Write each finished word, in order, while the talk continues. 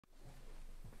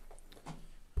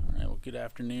Good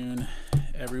afternoon,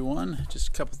 everyone. Just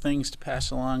a couple things to pass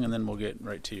along, and then we'll get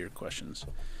right to your questions.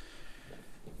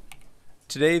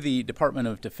 Today, the Department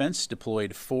of Defense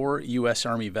deployed 4 U.S.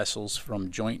 Army vessels from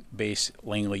Joint Base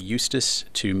Langley-Eustis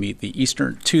to the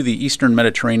Eastern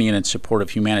Mediterranean in support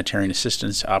of humanitarian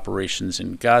assistance operations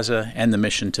in Gaza and the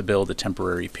mission to build a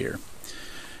temporary pier.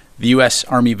 The U.S.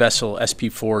 Army vessel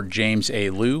SP-4 James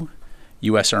A. Lew,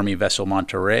 U.S. Army vessel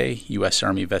Monterey, U.S.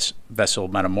 Army vessel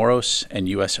Matamoros, and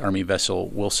U.S. Army vessel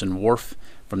Wilson Wharf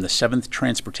from the 7th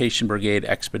Transportation Brigade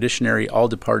Expeditionary all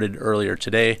departed earlier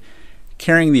today,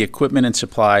 carrying the equipment and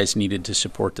supplies needed to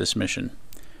support this mission.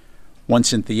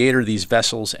 Once in theater, these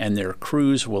vessels and their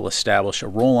crews will establish a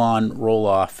roll-on,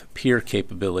 roll-off pier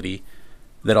capability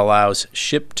that allows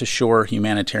ship-to-shore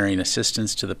humanitarian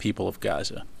assistance to the people of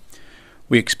Gaza.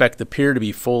 We expect the pier to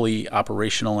be fully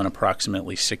operational in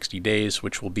approximately 60 days,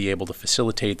 which will be able to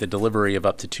facilitate the delivery of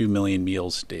up to 2 million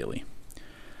meals daily.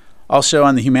 Also,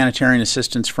 on the humanitarian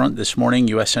assistance front this morning,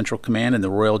 U.S. Central Command and the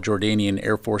Royal Jordanian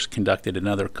Air Force conducted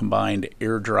another combined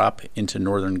airdrop into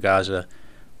northern Gaza,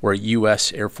 where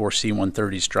U.S. Air Force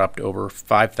C-130s dropped over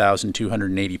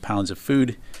 5,280 pounds of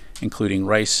food, including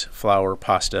rice, flour,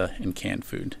 pasta, and canned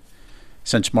food.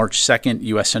 Since March 2nd,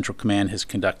 U.S. Central Command has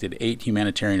conducted 8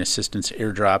 humanitarian assistance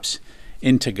airdrops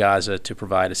into Gaza to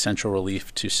provide essential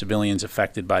relief to civilians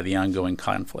affected by the ongoing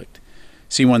conflict.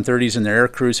 C-130s and their air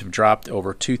crews have dropped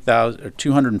over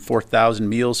 204,000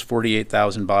 meals,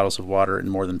 48,000 bottles of water, and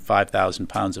more than 5,000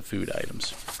 pounds of food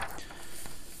items.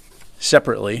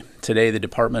 Separately, today the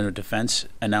Department of Defense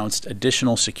announced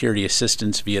additional security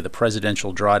assistance via the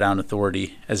Presidential Drawdown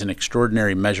Authority as an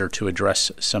extraordinary measure to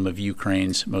address some of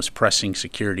Ukraine's most pressing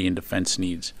security and defense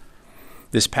needs.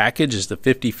 This package is the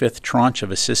 55th tranche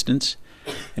of assistance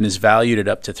and is valued at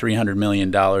up to $300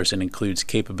 million and includes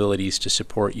capabilities to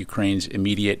support Ukraine's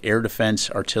immediate air defense,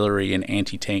 artillery, and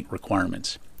anti-tank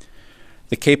requirements.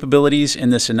 The capabilities in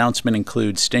this announcement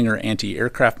include Stinger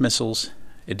anti-aircraft missiles,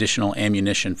 additional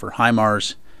ammunition for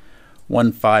HIMARS,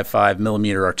 155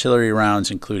 millimeter artillery rounds,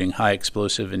 including high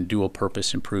explosive and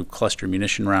dual-purpose improved cluster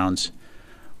munition rounds,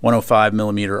 105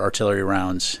 millimeter artillery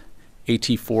rounds,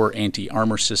 AT-4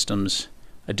 anti-armor systems,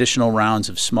 additional rounds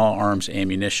of small arms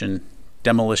ammunition,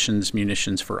 demolitions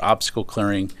munitions for obstacle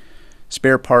clearing,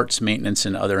 spare parts, maintenance,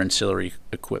 and other ancillary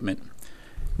equipment.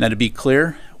 Now, to be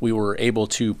clear, we were able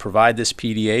to provide this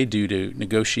PDA due to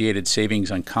negotiated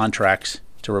savings on contracts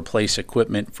to replace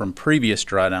equipment from previous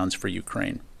drawdowns for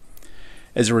Ukraine.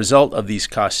 As a result of these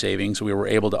cost savings, we were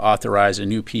able to authorize a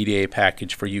new PDA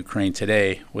package for Ukraine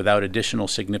today without additional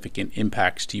significant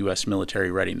impacts to U.S.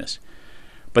 military readiness.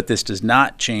 But this does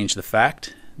not change the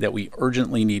fact that we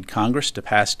urgently need Congress to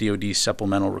pass DoD's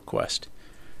supplemental request.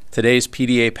 Today's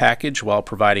PDA package, while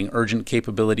providing urgent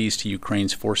capabilities to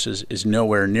Ukraine's forces, is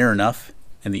nowhere near enough,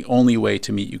 and the only way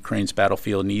to meet Ukraine's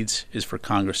battlefield needs is for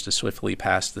Congress to swiftly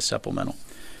pass the supplemental.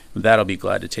 With that, I'll be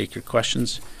glad to take your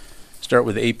questions. Start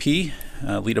with AP,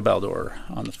 Lita Baldor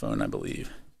on the phone, I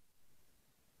believe.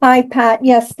 Hi, Pat.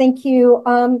 Yes, thank you.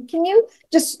 Can you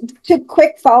just 2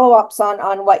 quick follow-ups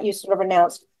on what you sort of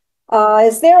announced?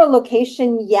 Is there a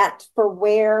location yet for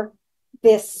where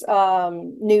this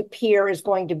new pier is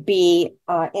going to be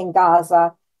in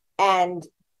Gaza? And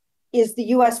is the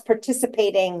U.S.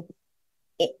 participating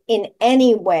in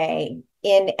any way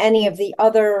in any of the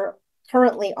other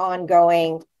currently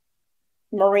ongoing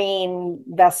marine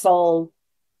vessel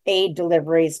aid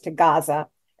deliveries to Gaza?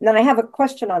 And then I have a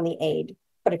question on the aid,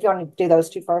 but if you want to do those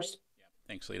 2 first.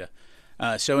 Thanks, Lita.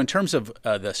 So in terms of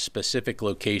the specific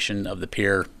location of the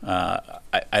pier,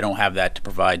 I don't have that to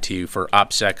provide to you. For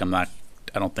OPSEC,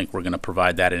 I don't think we're going to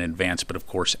provide that in advance, but of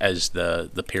course, as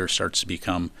the pier starts to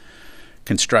become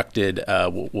constructed,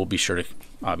 we'll be sure to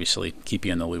obviously keep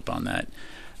you in the loop on that.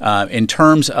 In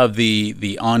terms of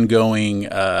the ongoing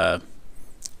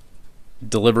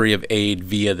delivery of aid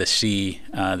via the sea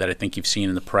that I think you've seen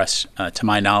in the press, to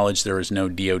my knowledge, there is no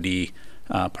DoD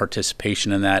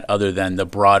participation in that other than the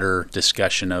broader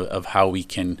discussion of how we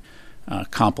can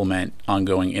complement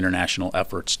ongoing international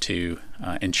efforts to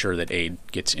ensure that aid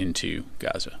gets into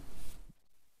Gaza.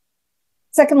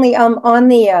 Secondly, on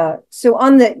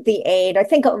the aid, I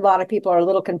think a lot of people are a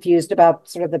little confused about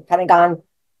sort of the Pentagon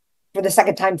for the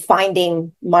second time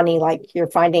finding money, like you're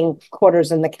finding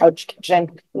quarters in the couch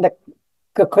kitchen, in the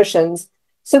cushions.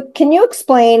 So can you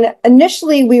explain,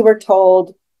 initially we were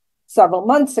told several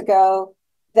months ago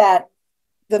that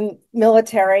the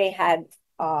military had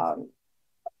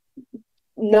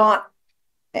not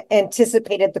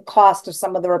anticipated the cost of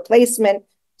some of the replacement.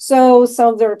 So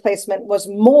some of the replacement was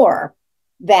more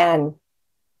than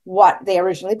what they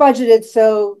originally budgeted.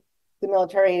 So the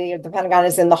military, the Pentagon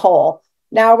is in the hole.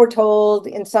 Now we're told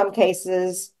in some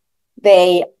cases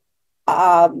they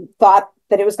thought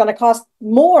that it was going to cost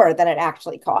more than it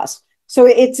actually cost. So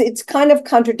it's kind of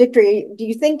contradictory. Do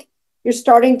you think you're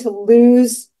starting to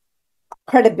lose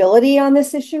credibility on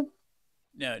this issue?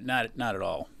 No, not at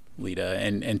all, Lita.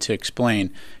 And to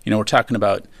explain, we're talking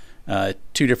about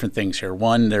two different things here.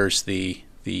 One, there's the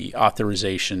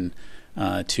authorization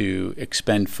to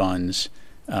expend funds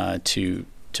to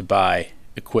buy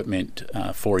equipment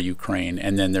for Ukraine,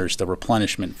 and then there's the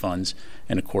replenishment funds.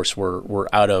 And of course, we're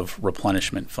out of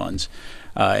replenishment funds.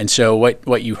 And so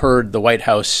what you heard the White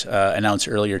House announce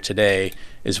earlier today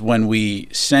is when we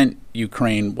sent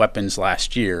Ukraine weapons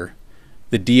last year,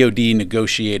 the DoD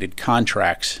negotiated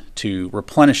contracts to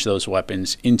replenish those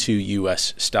weapons into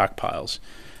U.S. stockpiles.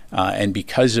 And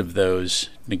because of those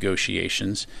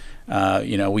negotiations,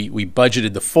 we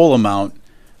budgeted the full amount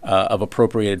of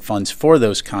appropriated funds for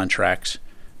those contracts.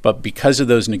 But because of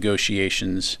those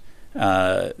negotiations,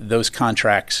 those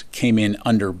contracts came in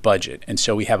under budget. And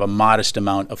so we have a modest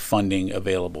amount of funding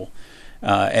available.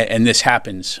 And this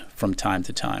happens from time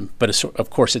to time. But of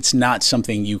course, it's not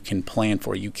something you can plan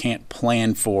for. You can't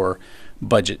plan for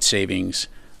budget savings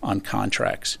on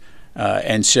contracts.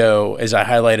 And so, as I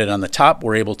highlighted on the top,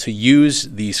 we're able to use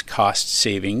these cost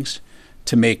savings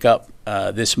to make up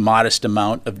this modest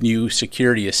amount of new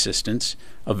security assistance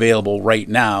available right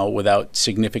now without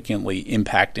significantly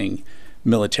impacting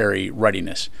military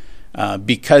readiness.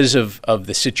 Because of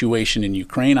the situation in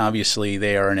Ukraine, obviously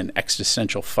they are in an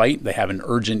existential fight. They have an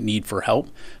urgent need for help.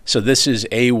 So this is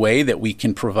a way that we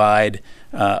can provide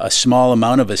a small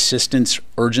amount of assistance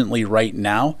urgently right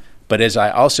now. But as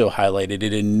I also highlighted,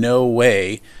 it in no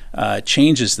way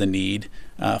changes the need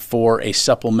for a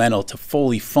supplemental to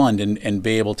fully fund and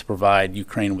be able to provide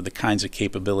Ukraine with the kinds of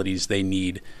capabilities they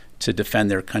need to defend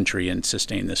their country and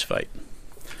sustain this fight.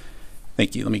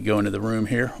 Thank you. Let me go into the room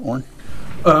here. Orrin?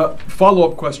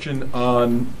 Follow-up question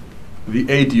on the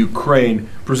aid to Ukraine.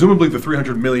 Presumably the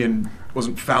 $300 million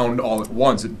wasn't found all at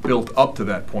once. It built up to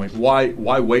that point. Why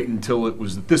wait until it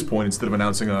was at this point instead of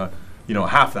announcing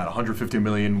half that, $150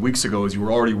 million weeks ago, as you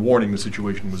were already warning the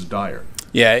situation was dire?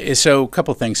 Yeah, so a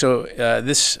couple things. So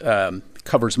this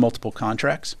covers multiple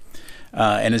contracts.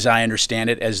 And as I understand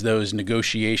it, as those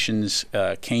negotiations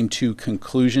came to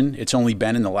conclusion, it's only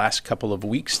been in the last couple of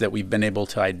weeks that we've been able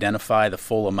to identify the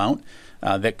full amount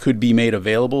that could be made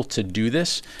available to do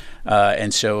this.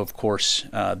 And so, of course,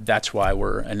 that's why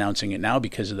we're announcing it now,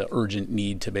 because of the urgent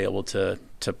need to be able to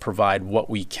provide what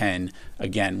we can,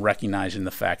 again, recognizing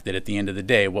the fact that at the end of the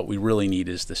day, what we really need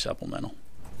is the supplemental.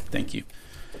 Thank you.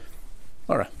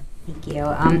 Laura. Thank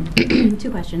you.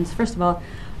 Two questions. First of all,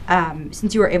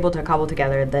 since you were able to cobble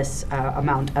together this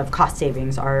amount of cost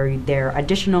savings, are there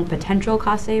additional potential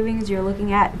cost savings you're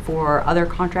looking at for other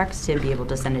contracts to be able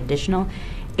to send additional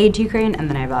aid to Ukraine? And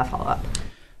then I have a follow-up.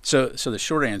 So the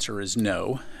short answer is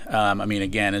no.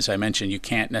 Again, as I mentioned, you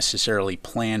can't necessarily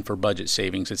plan for budget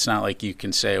savings. It's not like you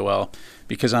can say, well,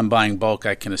 because I'm buying bulk,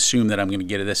 I can assume that I'm going to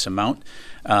get this amount.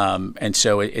 And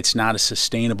so it's not a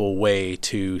sustainable way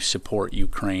to support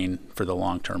Ukraine for the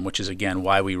long term, which is, again,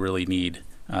 why we really need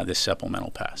this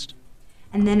supplemental passed.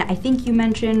 And then I think you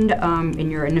mentioned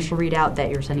in your initial readout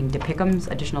that you're sending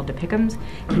additional DPICMs.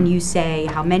 Can you say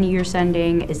how many you're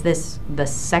sending? Is this the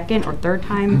second or third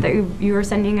time that you are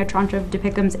sending a tranche of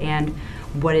DPICMs? And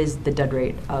what is the dud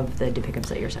rate of the DPICMs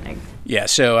that you're sending? Yeah,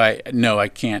 so I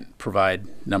can't provide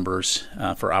numbers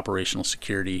for operational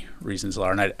security reasons,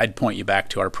 Laura. And I'd point you back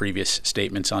to our previous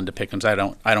statements on DPICMs.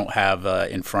 I don't have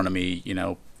in front of me,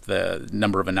 the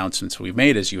number of announcements we've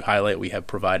made. As you highlight, we have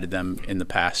provided them in the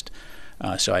past.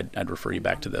 So I'd refer you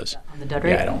back to those. On the dud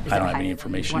rate? Yeah, I don't have any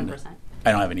information. 1%?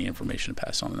 I don't have any information to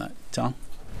pass on that. Tom?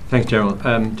 Thanks,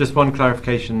 General. Just one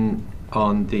clarification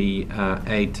on the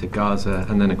aid to Gaza,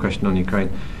 and then a question on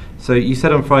Ukraine. So you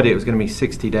said on Friday it was going to be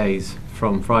 60 days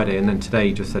from Friday, and then today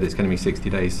you just said it's going to be 60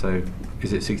 days. So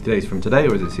is it 60 days from today,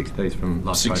 or is it 60 days from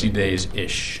last 60 Friday? 60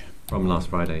 days-ish. From last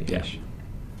Friday-ish. Yeah.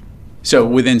 So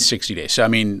within 60 days. So,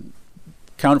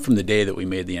 count from the day that we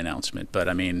made the announcement, but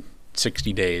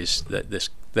 60 days that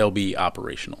they'll be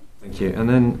operational. Thank you. And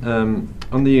then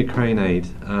on the Ukraine aid,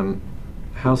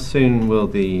 how soon will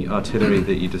the artillery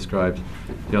that you described,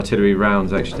 the artillery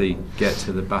rounds, actually get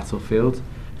to the battlefield?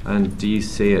 And do you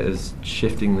see it as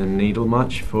shifting the needle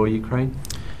much for Ukraine?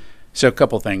 So a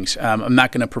couple things. I'm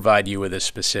not going to provide you with a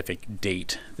specific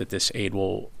date that this aid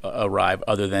will arrive,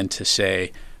 other than to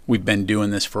say we've been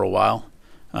doing this for a while.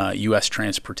 U.S.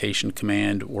 Transportation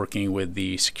Command, working with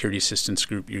the Security Assistance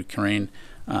Group Ukraine,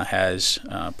 has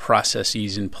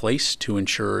processes in place to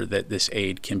ensure that this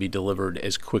aid can be delivered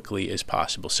as quickly as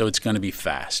possible. So it's going to be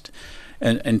fast.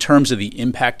 In terms of the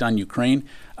impact on Ukraine,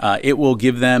 it will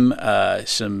give them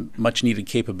some much needed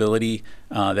capability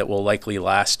that will likely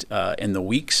last in the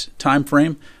weeks time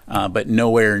frame, but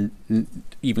nowhere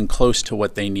even close to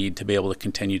what they need to be able to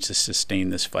continue to sustain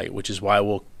this fight, which is why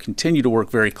we'll continue to work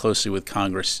very closely with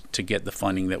Congress to get the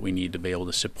funding that we need to be able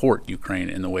to support Ukraine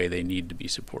in the way they need to be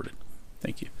supported.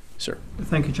 Thank you. Sir.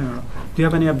 Thank you, General. Do you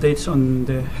have any updates on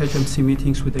the HMC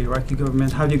meetings with the Iraqi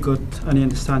government? Have you got any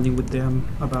understanding with them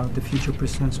about the future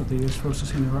presence of the U.S. forces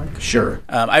in Iraq? Sure.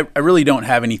 I really don't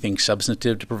have anything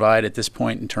substantive to provide at this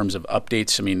point in terms of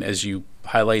updates. I mean, as you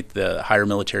highlight, the higher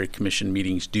military commission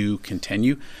meetings do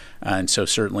continue. And so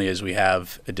certainly as we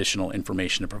have additional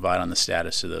information to provide on the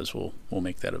status of those, we'll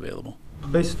make that available.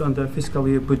 Based on the fiscal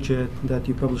year budget that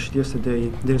you published yesterday,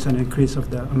 there's an increase of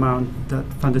the amount that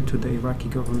funded to the Iraqi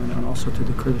government and also to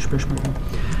the Kurdish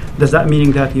Peshmerga. Does that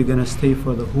mean that you're going to stay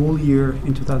for the whole year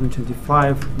in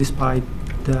 2025 despite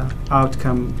the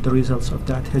outcome, the results of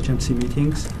that HMC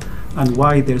meetings, and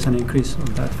why there's an increase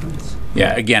of that funds?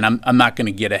 Yeah, again, I'm not going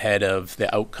to get ahead of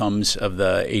the outcomes of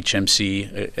the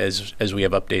HMC as we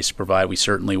have updates to provide. We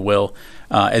certainly will.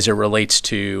 As it relates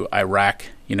to Iraq,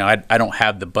 you know, I don't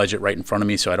have the budget right in front of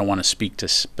me, so I don't want to speak to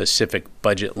specific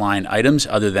budget line items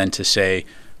other than to say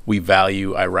we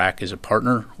value Iraq as a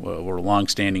partner. We're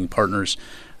longstanding partners,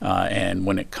 and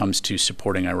when it comes to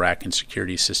supporting Iraq and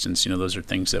security assistance, you know, those are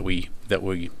things that we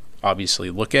obviously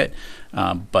look at,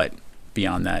 but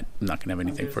beyond that, I'm not going to have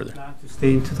anything further. To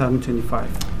stay in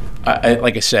 2025.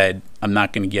 Like I said, I'm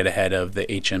not going to get ahead of the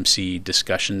HMC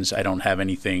discussions. I don't have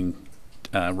anything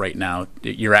right now.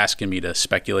 You're asking me to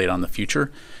speculate on the future.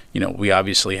 You know, we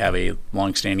obviously have a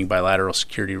longstanding bilateral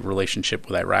security relationship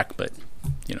with Iraq, but,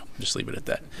 you know, just leave it at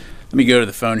that. Let me go to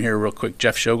the phone here real quick.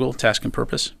 Jeff Shogel, Task and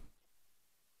Purpose.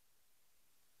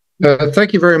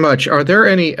 Thank you very much. Are there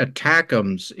any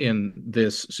ATACMs in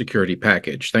this security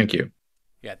package? Thank you.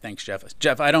 Yeah, thanks, Jeff.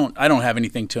 Jeff, I don't have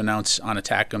anything to announce on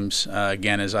ATACMs.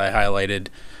 Again, as I highlighted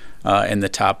in the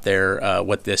top there,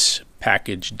 what this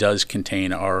package does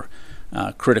contain are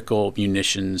critical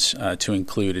munitions to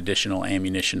include additional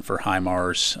ammunition for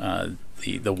HIMARS,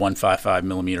 the 155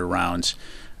 millimeter rounds,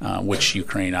 which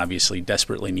Ukraine obviously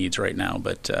desperately needs right now,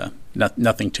 but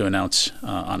nothing to announce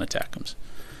on ATACMs.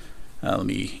 Let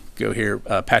me go here.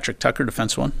 Patrick Tucker,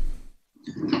 Defense One.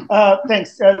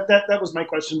 Thanks. That was my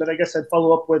question, but I guess I'd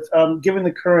follow up with, given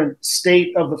the current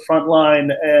state of the front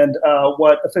line and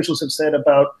what officials have said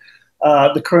about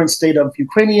the current state of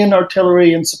Ukrainian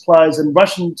artillery and supplies and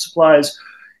Russian supplies,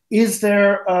 is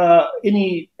there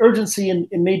any urgency in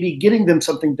maybe getting them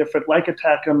something different like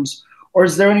ATACMs, or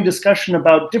is there any discussion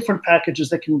about different packages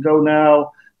that can go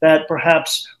now that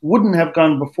perhaps wouldn't have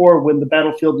gone before when the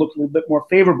battlefield looked a little bit more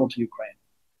favorable to Ukraine?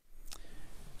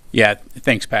 Yeah,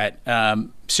 thanks, Pat.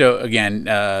 So again,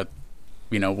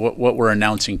 you know, what we're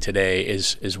announcing today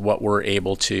is what we're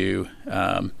able to,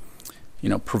 you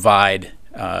know, provide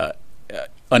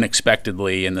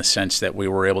unexpectedly, in the sense that we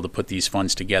were able to put these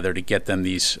funds together to get them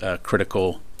these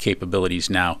critical capabilities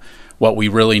now. What we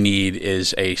really need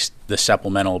is the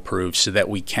supplemental approved so that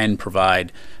we can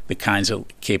provide the kinds of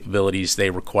capabilities they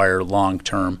require long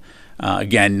term.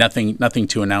 Again, nothing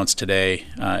to announce today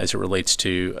as it relates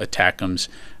to ATACMs,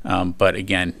 but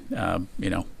again, you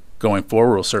know, going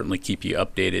forward, we'll certainly keep you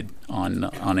updated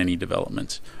on any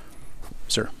developments.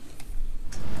 Sir.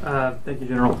 Thank you,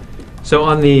 General. So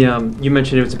on the, you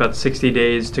mentioned it was about 60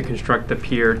 days to construct the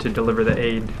pier to deliver the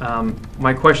aid.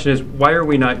 My question is, why are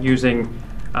we not using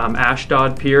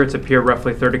Ashdod Pier? It's a pier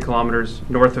roughly 30 kilometers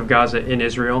north of Gaza in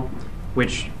Israel,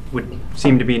 which would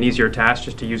seem to be an easier task,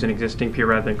 just to use an existing pier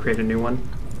rather than create a new one.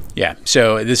 Yeah,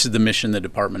 so this is the mission the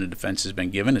Department of Defense has been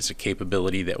given. It's a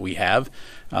capability that we have.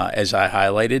 As I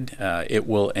highlighted, it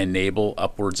will enable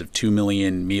upwards of 2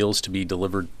 million meals to be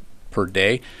delivered per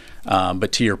day.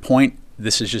 But to your point,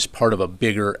 this is just part of a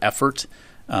bigger effort,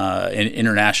 an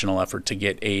international effort to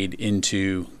get aid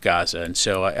into Gaza. And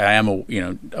so I am, you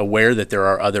know, aware that there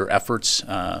are other efforts.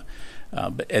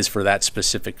 But as for that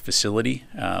specific facility,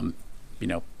 you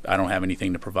know, I don't have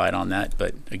anything to provide on that.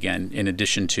 But again, in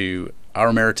addition to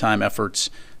our maritime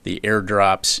efforts, the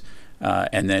airdrops,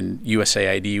 and then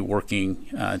USAID working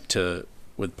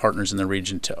with partners in the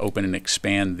region to open and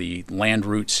expand the land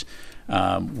routes,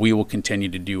 we will continue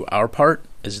to do our part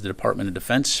as the Department of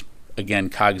Defense. Again,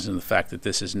 cognizant of the fact that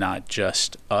this is not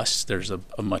just us. There's a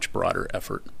much broader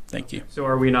effort. Thank you. So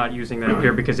are we not using that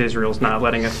pier because Israel's not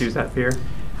letting us use that pier?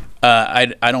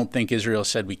 I don't think Israel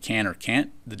said we can or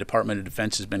can't. The Department of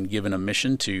Defense has been given a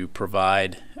mission to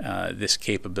provide this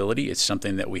capability. It's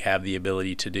something that we have the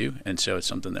ability to do, and so it's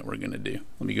something that we're going to do.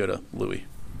 Let me go to Louis.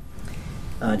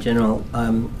 General,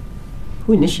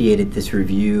 who initiated this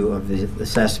review of the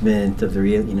assessment of the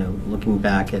looking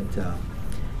back at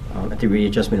the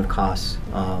readjustment of costs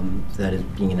that is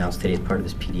being announced today as part of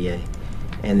this PDA?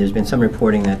 And there's been some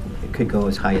reporting that it could go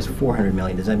as high as $400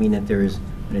 million. Does that mean that there is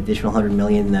an additional $100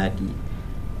 million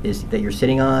that you're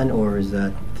sitting on, or is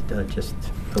that just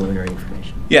preliminary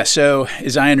information? Yeah. So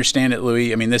as I understand it,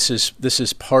 Louis, I mean this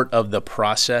is part of the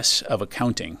process of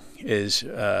accounting. Is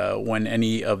when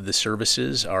any of the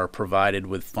services are provided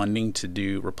with funding to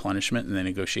do replenishment and then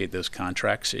negotiate those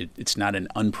contracts, it's not an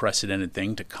unprecedented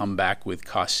thing to come back with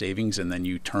cost savings and then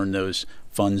you turn those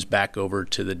funds back over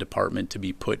to the department to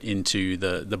be put into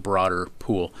the broader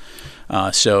pool.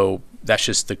 So that's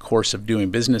just the course of doing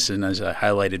business. And as I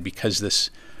highlighted, because this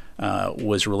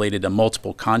was related to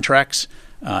multiple contracts,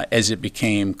 as it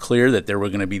became clear that there were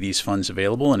going to be these funds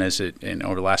available, and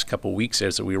over the last couple of weeks,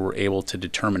 as we were able to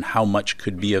determine how much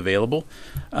could be available,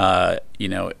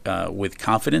 with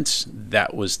confidence,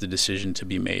 that was the decision to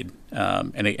be made.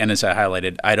 And as I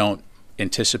highlighted, I don't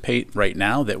anticipate right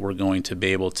now that we're going to be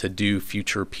able to do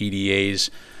future PDAs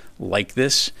like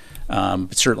this,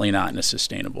 but certainly not in a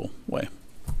sustainable way.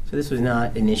 So this was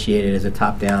not initiated as a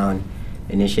top-down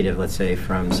initiative, let's say,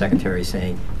 from Secretary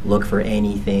saying, look for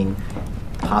anything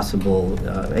possible,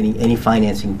 any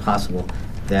financing possible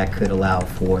that could allow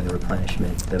for the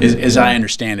replenishment. As I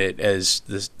understand it, as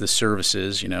the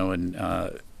services,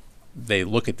 and they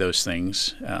look at those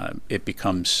things, it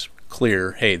becomes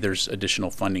clear, hey, there's additional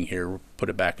funding here, we'll put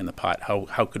it back in the pot.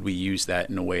 How could we use that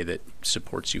in a way that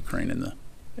supports Ukraine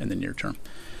in the near term?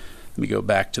 Let me go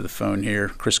back to the phone here.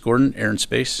 Chris Gordon, Air and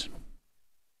Space.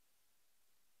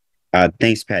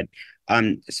 Thanks, Pat.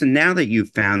 So now that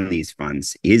you've found these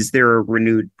funds, is there a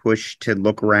renewed push to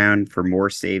look around for more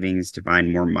savings, to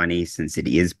find more money, since it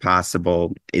is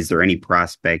possible? Is there any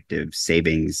prospect of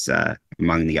savings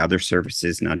among the other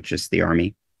services, not just the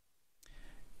Army?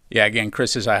 Yeah, again,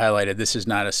 Chris, as I highlighted, this is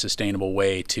not a sustainable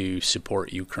way to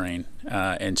support Ukraine.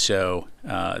 And so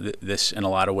this, in a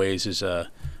lot of ways, is,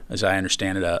 as I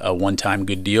understand it, a one-time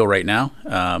good deal right now.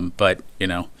 But,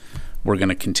 we're going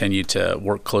to continue to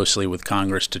work closely with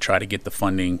Congress to try to get the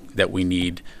funding that we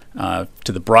need to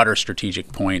the broader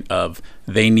strategic point of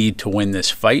they need to win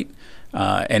this fight.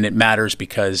 And it matters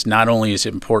because not only is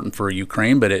it important for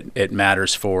Ukraine, but it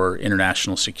matters for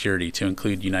international security, to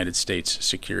include United States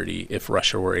security, if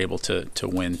Russia were able to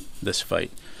win this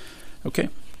fight. Okay,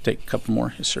 take a couple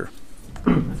more. Yes, sir.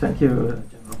 Thank you,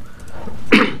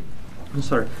 General. I'm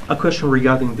sorry. A question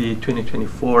regarding the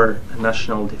 2024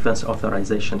 National Defense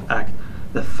Authorization Act.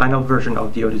 The final version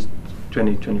of the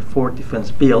 2024 Defense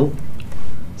Bill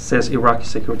says Iraqi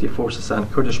security forces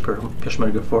and Kurdish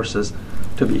Peshmerga forces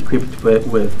to be equipped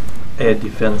with air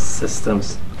defense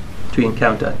systems to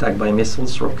encounter attack by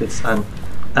missiles, rockets, and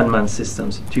unmanned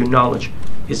systems. To your knowledge,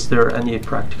 is there any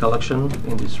practical action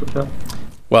in this regard?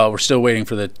 Well, we're still waiting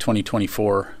for the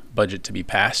 2024 budget to be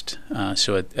passed.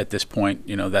 So at this point,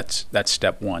 that's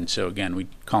step one. So again, we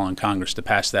call on Congress to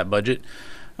pass that budget,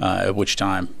 at which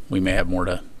time we may have more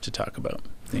to talk about.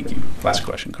 Thank you. Last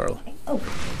question, Carla. Oh,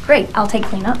 great. I'll take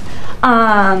cleanup.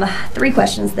 3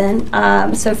 questions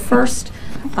then. So first,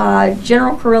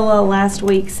 General Kurilla last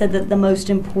week said that the most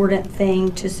important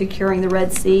thing to securing the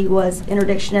Red Sea was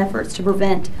interdiction efforts to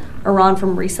prevent Iran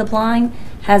from resupplying.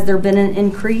 Has there been an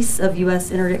increase of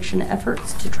U.S. interdiction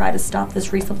efforts to try to stop this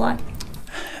resupply?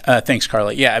 Thanks,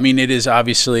 Carla. Yeah, I mean, it is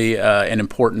obviously an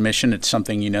important mission. It's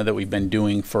something, that we've been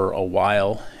doing for a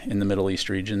while in the Middle East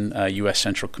region. U.S.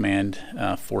 Central Command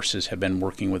forces have been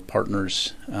working with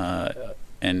partners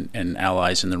and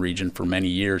allies in the region for many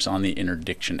years on the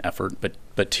interdiction effort.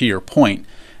 But to your point,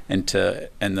 and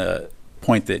the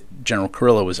point that General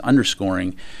Kurilla was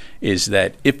underscoring, is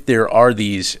that if there are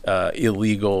these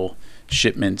illegal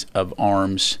shipments of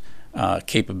arms,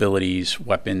 capabilities,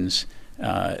 weapons,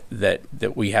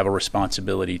 that we have a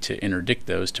responsibility to interdict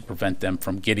those, to prevent them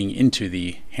from getting into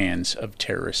the hands of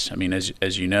terrorists. I mean,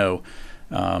 as you know,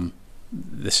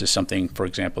 this is something, for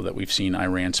example, that we've seen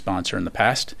Iran sponsor in the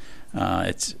past.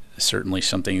 It's certainly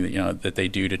something that that they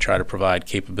do to try to provide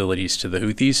capabilities to the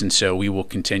Houthis, and so we will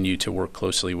continue to work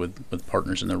closely with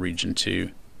partners in the region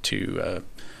to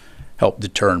help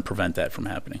deter and prevent that from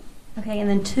happening. Okay, and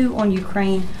then 2 on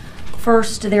Ukraine.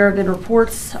 First, there have been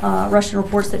reports, Russian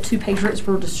reports, that 2 Patriots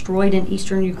were destroyed in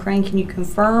eastern Ukraine. Can you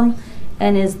confirm?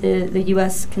 And is the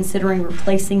U.S. considering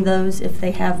replacing those if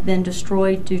they have been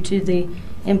destroyed due to the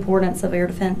importance of air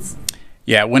defense?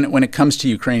 Yeah, when it comes to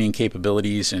Ukrainian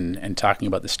capabilities and talking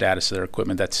about the status of their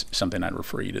equipment, that's something I'd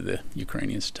refer you to the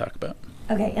Ukrainians to talk about.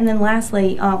 Okay, and then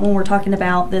lastly, when we're talking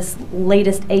about this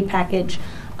latest aid package,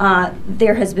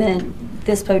 There has been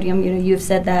this podium, you have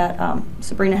said that,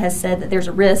 Sabrina has said that there's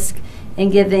a risk in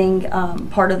giving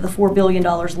part of the $4 billion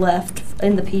left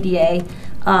in the PDA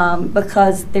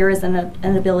because there is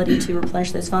an ability to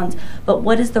replenish those funds. But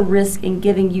what is the risk in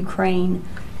giving Ukraine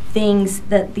things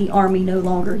that the Army no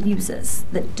longer uses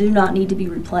that do not need to be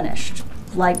replenished,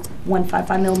 like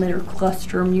 155mm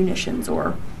cluster munitions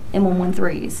or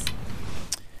M113s?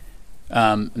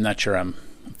 I'm not sure I'm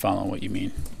following what you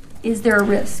mean. Is there a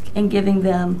risk in giving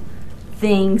them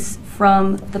things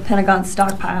from the Pentagon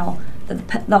stockpile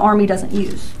that the Army doesn't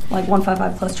use, like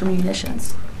 155 cluster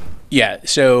munitions? Yeah,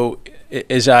 so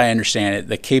as I understand it,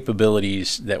 the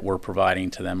capabilities that we're providing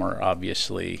to them are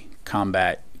obviously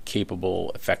combat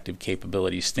capable, effective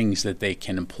capabilities, things that they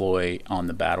can employ on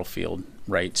the battlefield,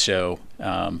 right? So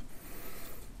I'm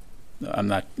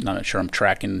not sure I'm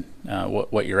tracking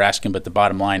what you're asking, but the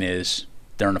bottom line is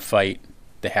they're in a fight,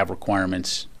 they have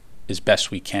requirements. As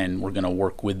best we can, we're going to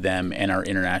work with them and our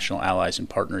international allies and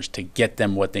partners to get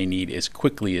them what they need as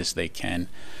quickly as they can,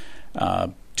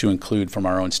 to include from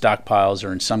our own stockpiles,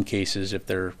 or in some cases, if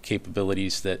there are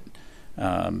capabilities that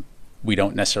we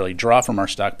don't necessarily draw from our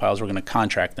stockpiles, we're going to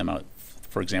contract them out,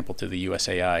 for example, to the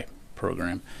USAI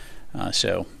program.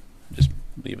 So just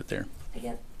leave it there.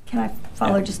 Can I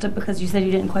follow just because you said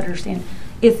you didn't quite understand?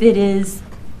 If it is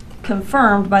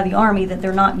confirmed by the Army that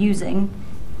they're not using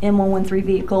M113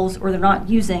 vehicles, or they're not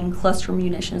using cluster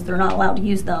munitions, they're not allowed to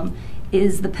use them,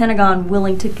 is the Pentagon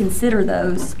willing to consider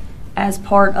those as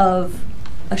part of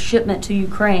a shipment to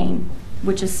Ukraine,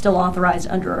 which is still authorized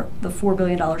under the $4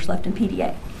 billion left in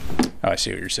PDA? Oh, I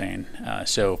see what you're saying.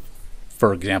 So,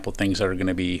 for example, things that are going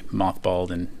to be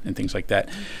mothballed and things like that.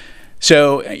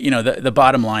 So, the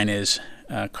bottom line is,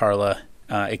 Carla,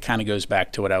 it kind of goes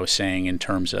back to what I was saying in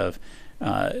terms of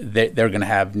they're going to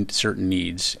have certain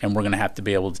needs, and we're going to have to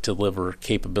be able to deliver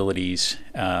capabilities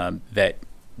that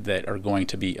are going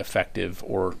to be effective,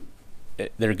 or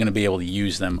they're going to be able to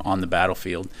use them on the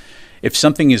battlefield. If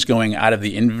something is going out of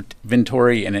the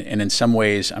inventory, and in some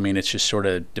ways, I mean, it's just sort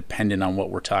of dependent on what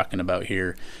we're talking about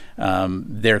here.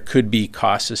 There could be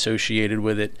costs associated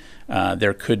with it.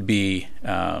 There could be,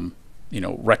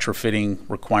 retrofitting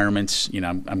requirements.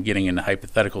 I'm getting into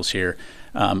hypotheticals here.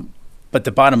 But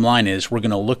the bottom line is we're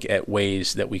going to look at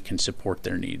ways that we can support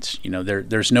their needs.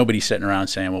 There's nobody sitting around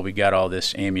saying, well, we got all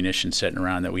this ammunition sitting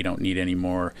around that we don't need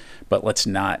anymore, but let's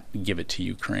not give it to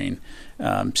Ukraine.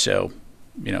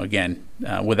 Again,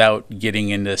 without getting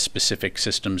into specific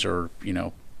systems or,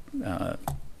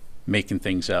 making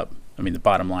things up, I mean, the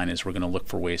bottom line is we're going to look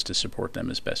for ways to support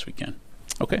them as best we can.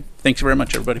 Okay. Thanks very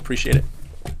much, everybody. Appreciate it.